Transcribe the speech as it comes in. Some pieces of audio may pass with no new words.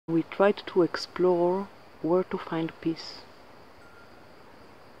we tried to explore where to find peace.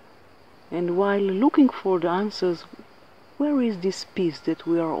 And while looking for the answers, where is this peace that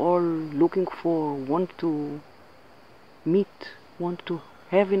we are all looking for, want to meet, want to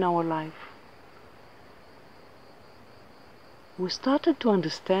have in our life? We started to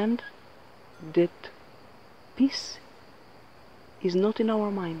understand that peace is not in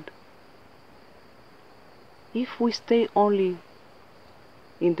our mind. If we stay only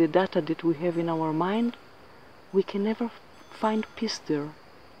in the data that we have in our mind, we can never find peace there.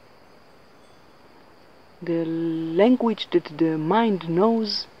 The language that the mind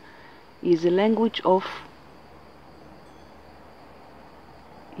knows is a language of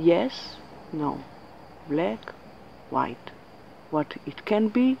yes, no, black, white, what it can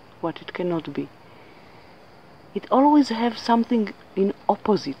be, what it cannot be. It always has something in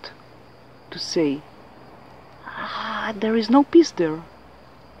opposite to say. There is no peace there.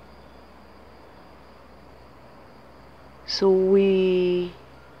 So we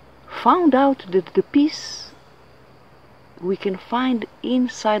found out that the peace we can find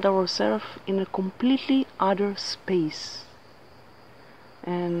inside ourselves in a completely other space.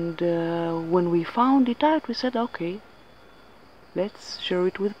 And when we found it out, we said, okay, let's share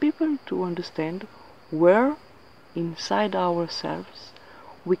it with people to understand where inside ourselves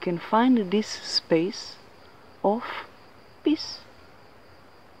we can find this space of peace.